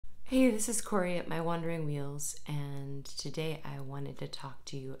Hey, this is Corey at My Wandering Wheels, and today I wanted to talk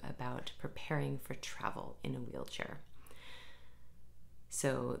to you about preparing for travel in a wheelchair.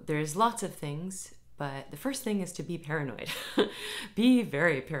 So there's lots of things, but the first thing is to be paranoid. Be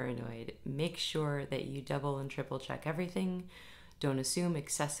very paranoid. Make sure that you double and triple check everything. Don't assume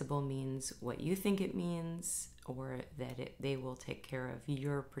accessible means what you think it means, or that they will take care of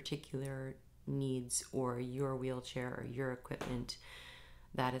your particular needs or your wheelchair or your equipment.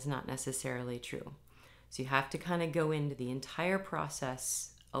 That is not necessarily true. So you have to kind of go into the entire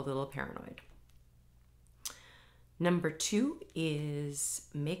process a little paranoid. Number 2 is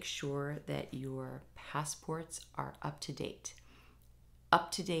make sure that your passports are up to date.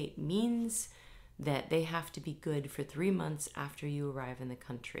 Up to date means that they have to be good for 3 months after you arrive in the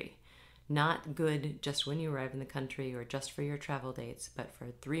country. Not good just when you arrive in the country or just for your travel dates, but for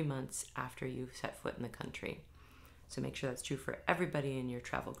 3 months after you've set foot in the country. So make sure that's true for everybody in your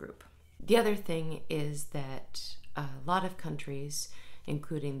travel group. The other thing is that a lot of countries,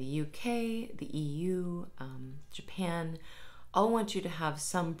 including the UK, the EU, Japan, all want you to have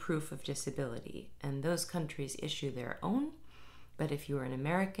some proof of disability. And those countries issue their own. But if you are an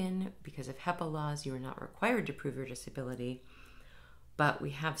American, because of HEPA laws, you are not required to prove your disability. But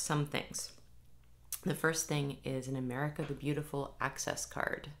we have some things. The first thing is an America the Beautiful access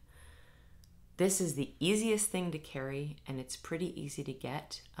card. This is the easiest thing to carry, and it's pretty easy to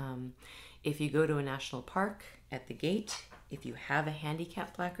get. If you go to a national park, at the gate, if you have a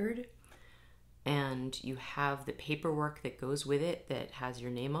handicap placard and you have the paperwork that goes with it that has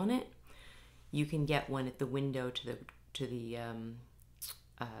your name on it, you can get one at the window to the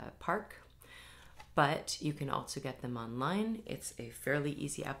park. But you can also get them online. It's a fairly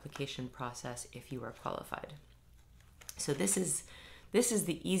easy application process if you are qualified. So this is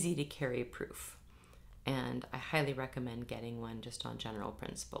the easy to carry proof, and I highly recommend getting one just on general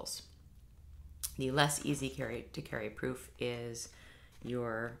principles. The less easy to carry proof is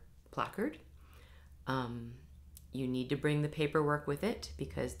your placard. You need to bring the paperwork with it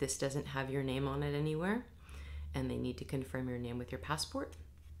because this doesn't have your name on it anywhere, and they need to confirm your name with your passport.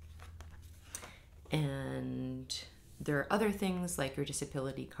 And there are other things like your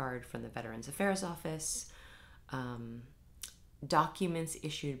disability card from the Veterans Affairs Office, documents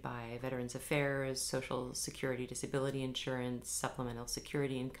issued by Veterans Affairs, Social Security Disability Insurance, Supplemental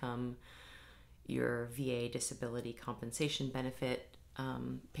Security Income, your VA Disability Compensation Benefit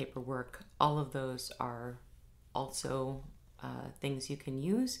paperwork. All of those are also things you can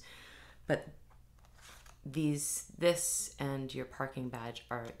use, but this and your parking badge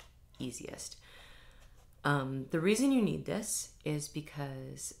are easiest. The reason you need this is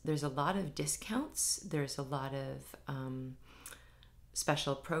because there's a lot of discounts. There's a lot of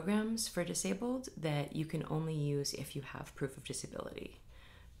special programs for disabled that you can only use if you have proof of disability.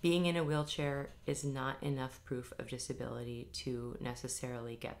 Being in a wheelchair is not enough proof of disability to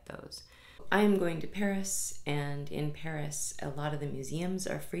necessarily get those. I am going to Paris, and in Paris, a lot of the museums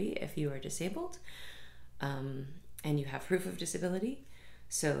are free if you are disabled and you have proof of disability.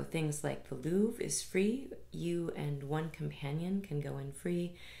 So things like the Louvre is free. You and one companion can go in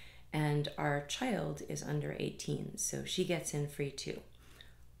free. And our child is under 18, so she gets in free too.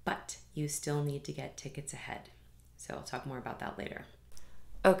 But you still need to get tickets ahead. So I'll talk more about that later.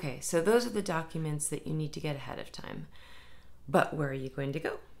 Okay, so those are the documents that you need to get ahead of time. But where are you going to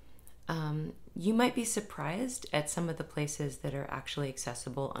go? You might be surprised at some of the places that are actually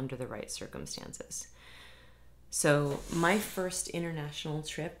accessible under the right circumstances. So my first international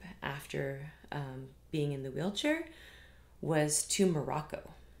trip after being in the wheelchair was to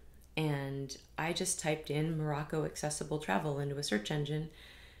Morocco. And I just typed in Morocco accessible travel into a search engine,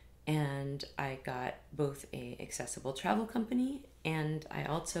 and I got both a accessible travel company, and I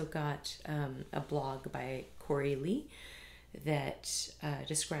also got a blog by Corey Lee that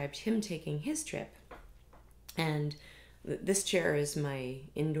described him taking his trip. And this chair is my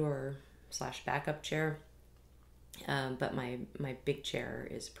indoor / backup chair, but my big chair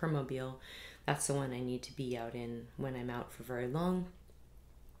is Permobile. That's the one I need to be out in when I'm out for very long.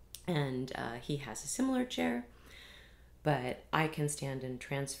 And he has a similar chair, but I can stand and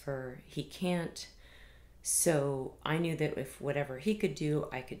transfer. He can't. So I knew that if whatever he could do,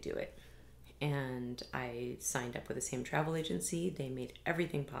 I could do it. And I signed up with the same travel agency. They made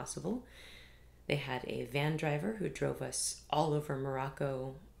everything possible. They had a van driver who drove us all over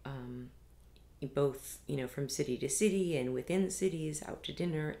Morocco, both, from city to city and within cities, out to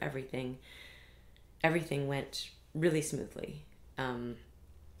dinner, everything. Everything went really smoothly.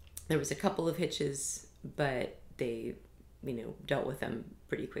 There was a couple of hitches, but they, dealt with them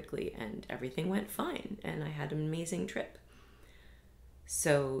pretty quickly, and everything went fine, and I had an amazing trip.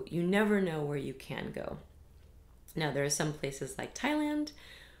 So you never know where you can go. Now, there are some places like Thailand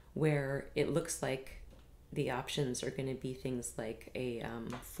where it looks like the options are going to be things like a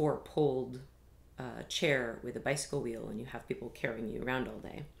four-poled chair with a bicycle wheel, and you have people carrying you around all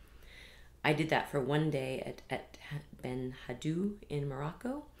day. I did that for one day at Ben Hadou in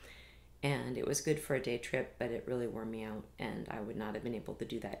Morocco, and it was good for a day trip, but it really wore me out, and I would not have been able to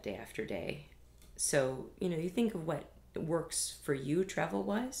do that day after day. So, you think of what works for you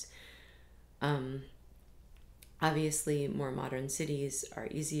travel-wise. Obviously, more modern cities are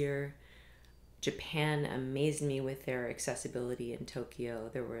easier. Japan amazed me with their accessibility in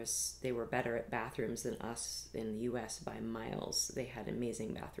Tokyo. They were better at bathrooms than us in the US by miles. They had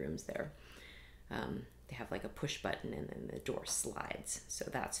amazing bathrooms there. They have like a push button and then the door slides. So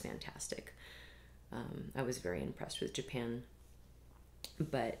that's fantastic. I was very impressed with Japan.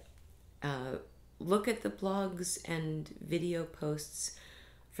 But look at the blogs and video posts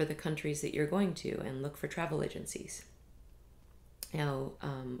for the countries that you're going to and look for travel agencies. Now,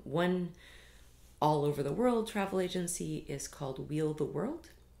 one all over the world travel agency is called Wheel the World.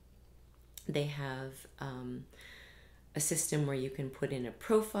 They have a system where you can put in a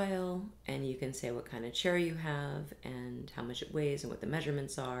profile and you can say what kind of chair you have and how much it weighs and what the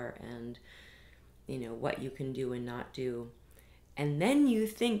measurements are and what you can do and not do. And then you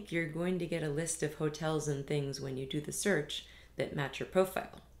think you're going to get a list of hotels and things when you do the search that match your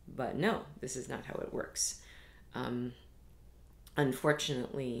profile. But no, this is not how it works.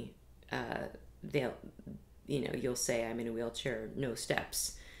 Unfortunately, you'll say I'm in a wheelchair, no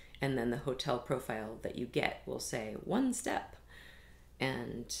steps. And then the hotel profile that you get will say 1 step.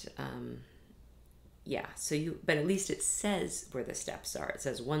 And but at least it says where the steps are. It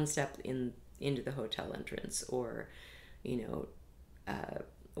says 1 step into the hotel entrance, or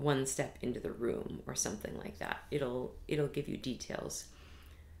 1 step into the room, or something like that. It'll give you details.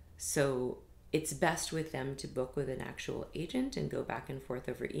 So it's best with them to book with an actual agent and go back and forth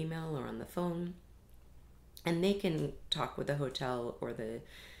over email or on the phone. And they can talk with the hotel or the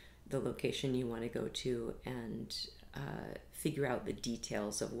location you want to go to and figure out the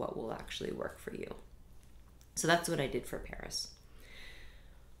details of what will actually work for you. So that's what I did for Paris.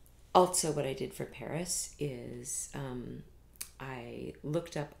 Also, what I did for Paris is I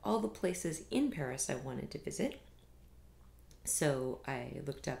looked up all the places in Paris I wanted to visit. So I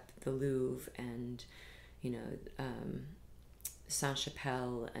looked up the Louvre and,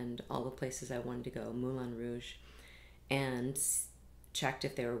 Saint-Chapelle and all the places I wanted to go, Moulin Rouge, and checked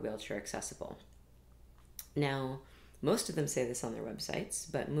if they were wheelchair accessible. Now, most of them say this on their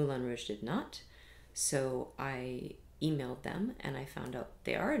websites, but Moulin Rouge did not. So I emailed them and I found out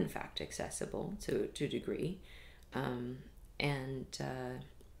they are in fact accessible to a degree. And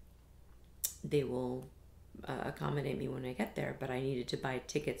they will accommodate me when I get there, but I needed to buy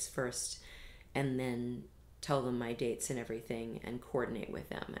tickets first and then tell them my dates and everything and coordinate with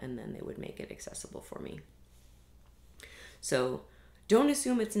them, and then they would make it accessible for me. So don't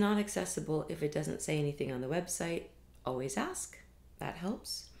assume it's not accessible if it doesn't say anything on the website. Always ask. That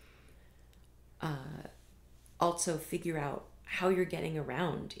helps. Also figure out how you're getting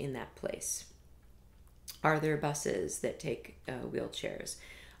around in that place. Are there buses that take wheelchairs?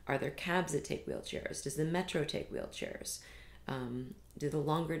 Are there cabs that take wheelchairs? Does the metro take wheelchairs? Do the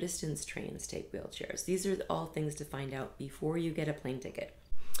longer distance trains take wheelchairs? These are all things to find out before you get a plane ticket.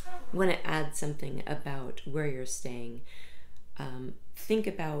 I want to add something about where you're staying. Think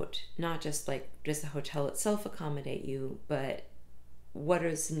about not just does the hotel itself accommodate you, but what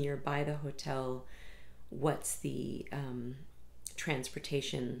is nearby the hotel? What's the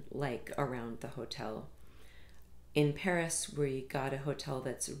transportation like around the hotel? In Paris, we got a hotel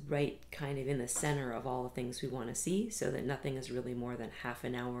that's right kind of in the center of all the things we want to see, so that nothing is really more than half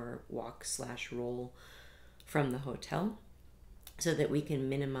an hour walk/roll from the hotel, so that we can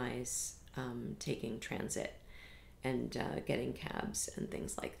minimize taking transit and getting cabs and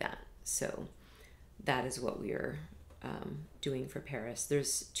things like that. So that is what we're doing for Paris.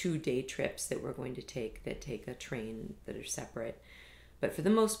 There's 2 day trips that we're going to take that take a train that are separate. But for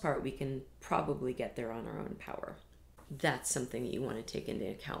the most part, we can probably get there on our own power. That's something that you want to take into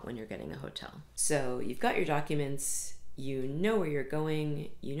account when you're getting a hotel. So you've got your documents, you know where you're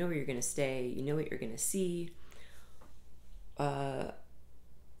going, you know where you're going to stay, you know what you're going to see. What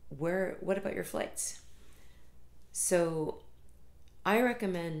about your flights? So I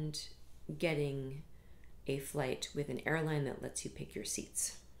recommend getting a flight with an airline that lets you pick your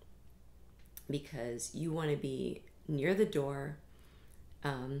seats, because you want to be near the door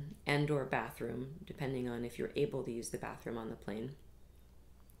and or bathroom, depending on if you're able to use the bathroom on the plane.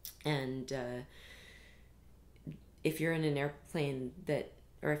 And if you're in an airplane that,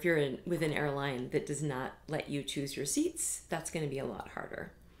 or if you're with an airline that does not let you choose your seats, that's going to be a lot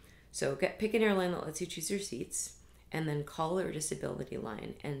harder. So pick an airline that lets you choose your seats, and then call their disability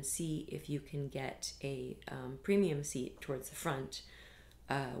line and see if you can get a premium seat towards the front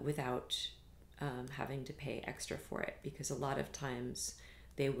without having to pay extra for it, because a lot of times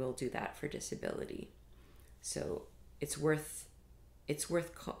they will do that for disability. So it's worth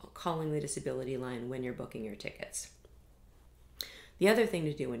calling the disability line when you're booking your tickets. The other thing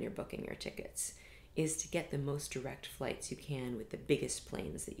to do when you're booking your tickets is to get the most direct flights you can with the biggest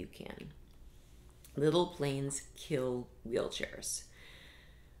planes that you can. Little planes kill wheelchairs.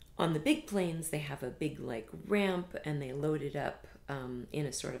 On the big planes, they have a big like ramp, and they load it up in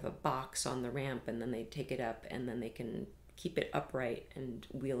a sort of a box on the ramp, and then they take it up, and then they can keep it upright and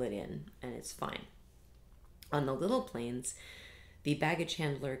wheel it in, and it's fine. On the little planes, the baggage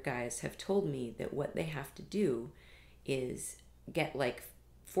handler guys have told me that what they have to do is get like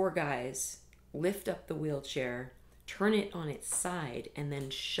 4 guys, lift up the wheelchair, turn it on its side, and then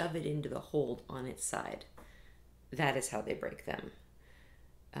shove it into the hold on its side. That is how they break them.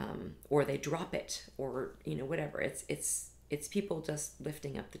 Or they drop it, or whatever. It's people just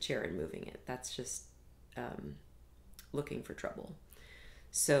lifting up the chair and moving it. That's just looking for trouble.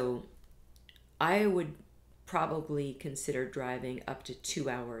 So I would probably consider driving up to 2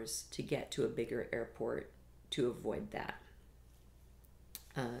 hours to get to a bigger airport to avoid that.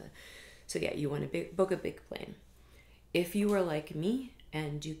 So yeah, you want to book a big plane. If you are like me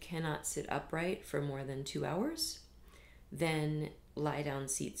and you cannot sit upright for more than 2 hours, then lie-down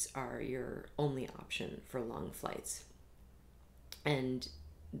seats are your only option for long flights. And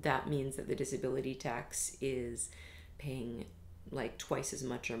that means that the disability tax is paying like twice as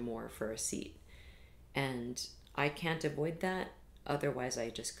much or more for a seat. And I can't avoid that. Otherwise, I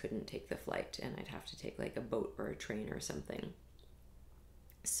just couldn't take the flight, and I'd have to take like a boat or a train or something.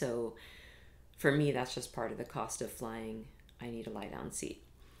 So for me, that's just part of the cost of flying. I need a lie-down seat.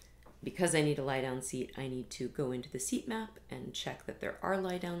 Because I need a lie-down seat, I need to go into the seat map and check that there are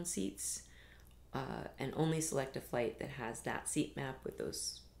lie-down seats, and only select a flight that has that seat map with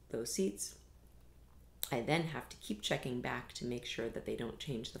those seats. I then have to keep checking back to make sure that they don't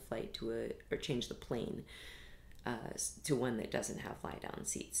change the flight or change the plane to one that doesn't have lie-down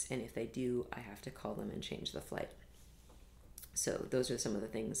seats. And if they do, I have to call them and change the flight. So those are some of the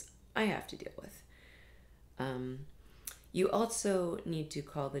things I have to deal with. You also need to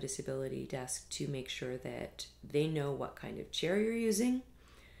call the disability desk to make sure that they know what kind of chair you're using,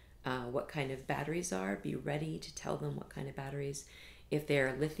 what kind of batteries are. Be ready to tell them what kind of batteries. If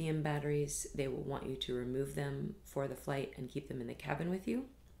they're lithium batteries, they will want you to remove them for the flight and keep them in the cabin with you.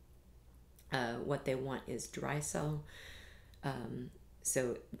 What they want is dry cell.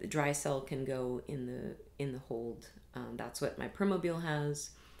 So the dry cell can go in the hold. That's what my Permobile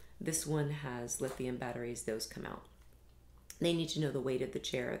has. This one has lithium batteries. Those come out. They need to know the weight of the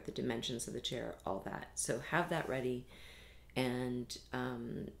chair, the dimensions of the chair, all that. So have that ready, and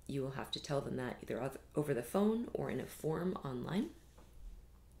you will have to tell them that either over the phone or in a form online.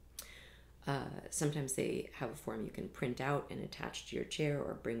 Sometimes they have a form you can print out and attach to your chair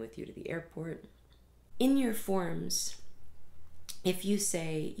or bring with you to the airport. In your forms, if you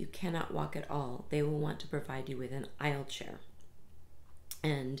say you cannot walk at all, they will want to provide you with an aisle chair.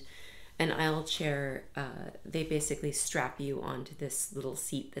 And an aisle chair, they basically strap you onto this little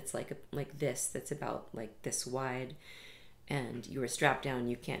seat that's like this, that's about like this wide, and you are strapped down,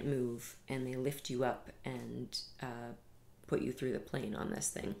 you can't move, and they lift you up and put you through the plane on this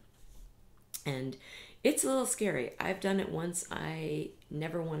thing. And it's a little scary. I've done it once. I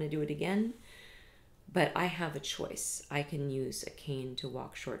never want to do it again, but I have a choice. I can use a cane to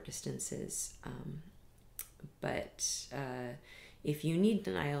walk short distances, but if you need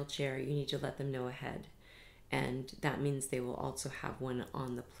an aisle chair, you need to let them know ahead, and that means they will also have one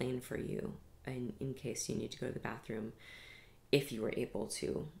on the plane for you in case you need to go to the bathroom, if you were able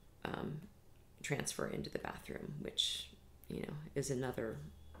to transfer into the bathroom, which is another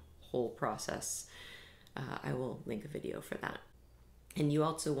whole process. I will link a video for that. And you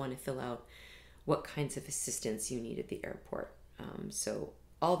also want to fill out what kinds of assistance you need at the airport. So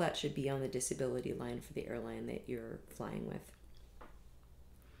all that should be on the disability line for the airline that you're flying with.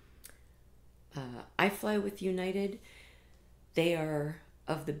 I fly with United. They are,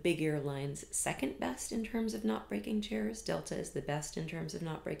 of the big airlines, second best in terms of not breaking chairs. Delta is the best in terms of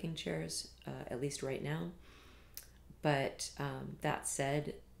not breaking chairs, at least right now. But that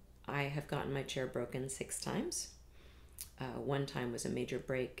said, I have gotten my chair broken 6 times. One time was a major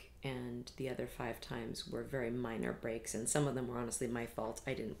break, and the other 5 times were very minor breaks, and some of them were honestly my fault.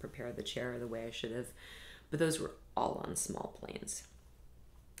 I didn't prepare the chair the way I should have. but those were all on small planes.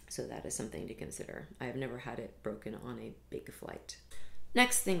 So that is something to consider. I have never had it broken on a big flight.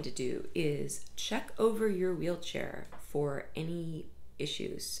 Next thing to do is check over your wheelchair for any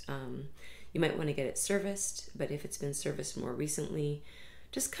issues. You might want to get it serviced, but if it's been serviced more recently,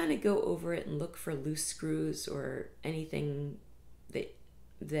 just kind of go over it and look for loose screws or anything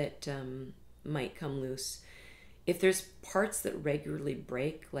that might come loose. If there's parts that regularly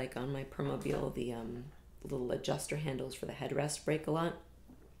break, like on my Permobile, the little adjuster handles for the headrest break a lot,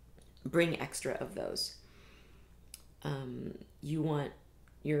 bring extra of those. You want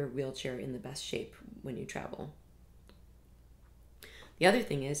your wheelchair in the best shape when you travel. The other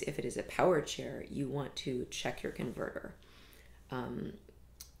thing is, if it is a power chair, you want to check your converter,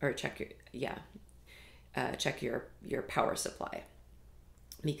 or check your power supply,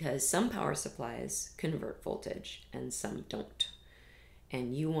 because some power supplies convert voltage and some don't.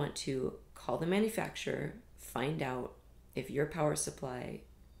 And you want to call the manufacturer, find out if your power supply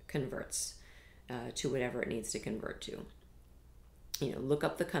converts to whatever it needs to convert to. You know, look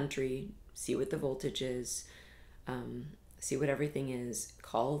up the country, see what the voltage is, see what everything is.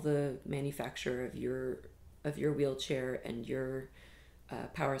 Call the manufacturer of your wheelchair and your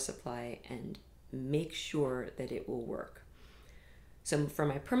power supply, and make sure that it will work. So for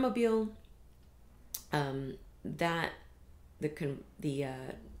my Permobile, the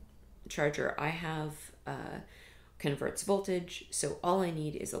charger I have converts voltage, so all I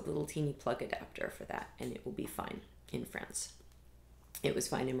need is a little teeny plug adapter for that, and it will be fine in France. It was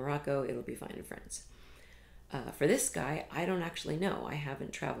fine in Morocco, it'll be fine in France. For this guy, I don't actually know. I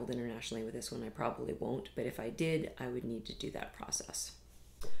haven't traveled internationally with this one. I probably won't, but if I did, I would need to do that process.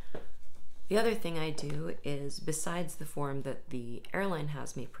 The other thing I do is, besides the form that the airline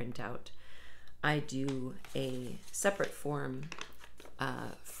has me print out, I do a separate form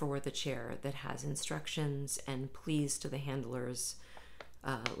for the chair that has instructions and pleas to the handlers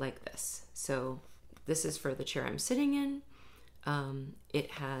like this. So this is for the chair I'm sitting in.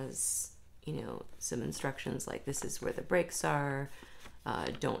 It has, you know, some instructions like this is where the brakes are,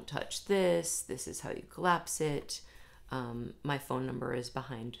 don't touch this, this is how you collapse it. My phone number is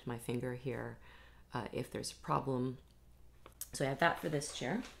behind my finger here if there's a problem. So I have that for this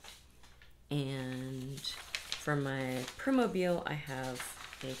chair. And for my Permobile, I have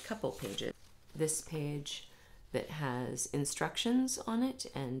a couple pages. This page that has instructions on it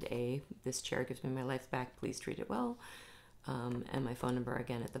and this chair gives me my life back, please treat it well. And my phone number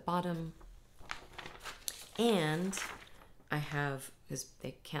again at the bottom. And I have, because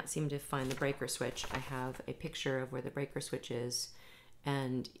they can't seem to find the breaker switch, I have a picture of where the breaker switch is,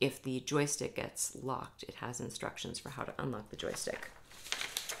 and if the joystick gets locked, it has instructions for how to unlock the joystick.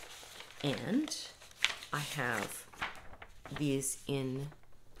 And I have these in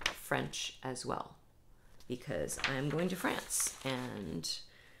French as well, because I'm going to France, and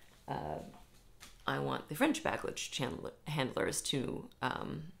I want the French baggage handlers to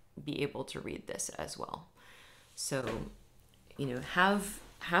be able to read this as well. So, you know,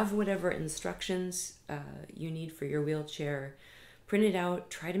 have whatever instructions you need for your wheelchair. Print it out.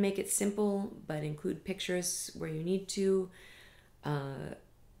 Try to make it simple, but include pictures where you need to.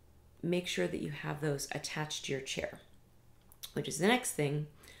 Make sure that you have those attached to your chair, which is the next thing.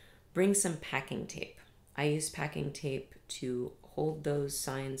 Bring some packing tape. I use packing tape to hold those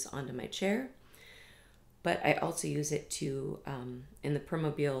signs onto my chair, but I also use it to, in the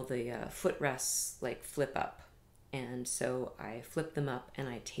Permobile, the footrests like flip up. And so I flip them up and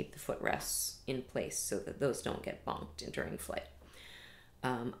I tape the footrests in place so that those don't get bonked during flight.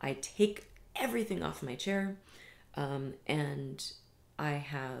 I take everything off my chair, and I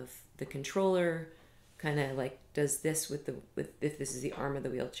have the controller kind of like does this with if this is the arm of the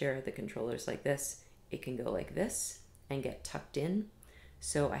wheelchair, the controller's like this. It can go like this and get tucked in.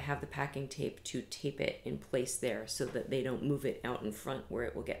 So I have the packing tape to tape it in place there so that they don't move it out in front where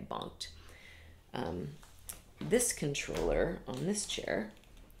it will get bonked. This controller on this chair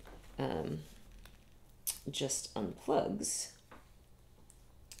just unplugs,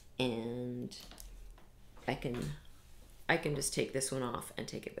 and I can just take this one off and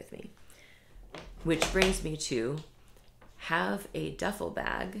take it with me. Which brings me to have a duffel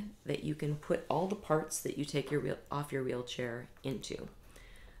bag that you can put all the parts that you take off your wheelchair into.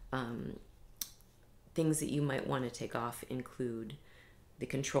 Things that you might want to take off include the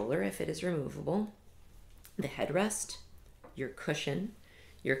controller if it is removable, the headrest, your cushion.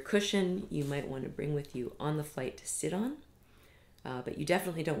 Your cushion you might want to bring with you on the flight to sit on, but you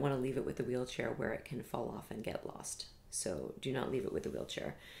definitely don't want to leave it with the wheelchair where it can fall off and get lost. So do not leave it with the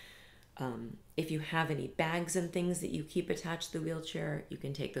wheelchair. If you have any bags and things that you keep attached to the wheelchair, you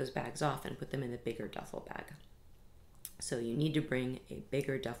can take those bags off and put them in the bigger duffel bag. So you need to bring a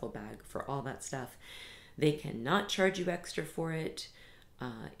bigger duffel bag for all that stuff. They cannot charge you extra for it.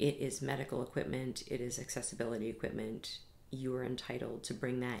 It is medical equipment. It is accessibility equipment. You are entitled to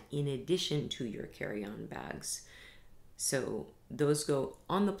bring that in addition to your carry-on bags. So those go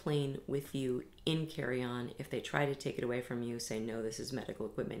on the plane with you in carry-on. If they try to take it away from you, say, no, this is medical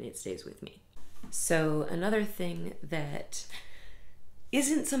equipment, it stays with me. So another thing that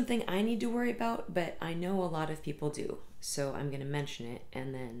isn't something I need to worry about, but I know a lot of people do. So I'm going to mention it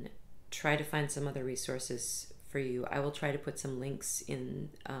and then try to find some other resources for you. I will try to put some links in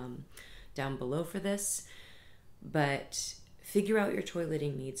down below for this, but figure out your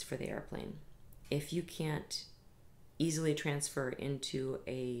toileting needs for the airplane. If you can't easily transfer into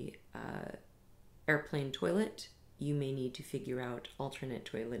a airplane toilet, you may need to figure out alternate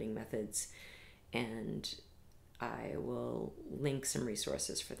toileting methods, and I will link some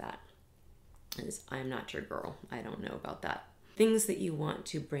resources for that, as I'm not your girl. I don't know about that. Things that you want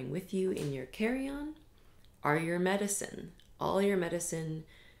to bring with you in your carry-on are your medicine. All your medicine,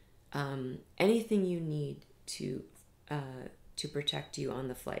 anything you need to protect you on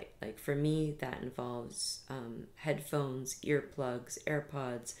the flight. Like for me, that involves headphones, earplugs,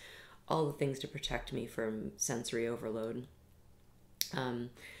 AirPods, all the things to protect me from sensory overload.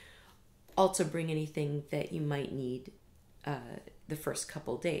 Also bring anything that you might need the first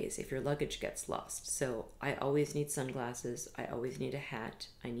couple days if your luggage gets lost. So I always need sunglasses. I always need a hat.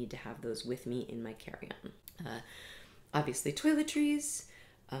 I need to have those with me in my carry-on. Obviously toiletries.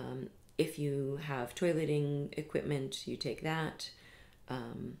 If you have toileting equipment, you take that.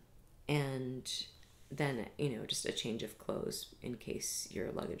 And then, just a change of clothes in case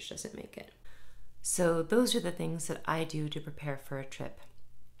your luggage doesn't make it. So those are the things that I do to prepare for a trip.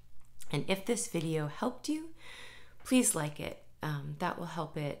 And if this video helped you, please like it. That will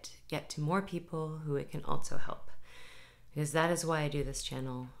help it get to more people who it can also help. Because that is why I do this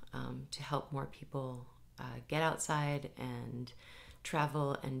channel, to help more people get outside and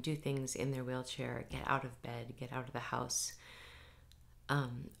travel and do things in their wheelchair, get out of bed, get out of the house.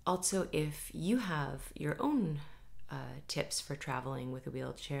 Also, if you have your own tips for traveling with a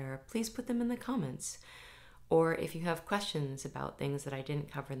wheelchair, please put them in the comments. Or if you have questions about things that I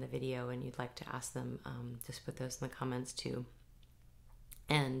didn't cover in the video and you'd like to ask them, just put those in the comments too.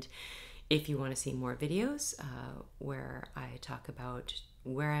 And if you want to see more videos where I talk about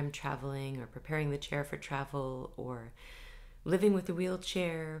where I'm traveling or preparing the chair for travel or living with a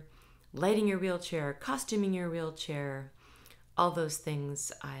wheelchair, lighting your wheelchair, costuming your wheelchair, all those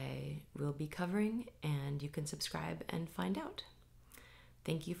things I will be covering, and you can subscribe and find out.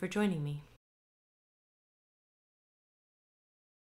 Thank you for joining me.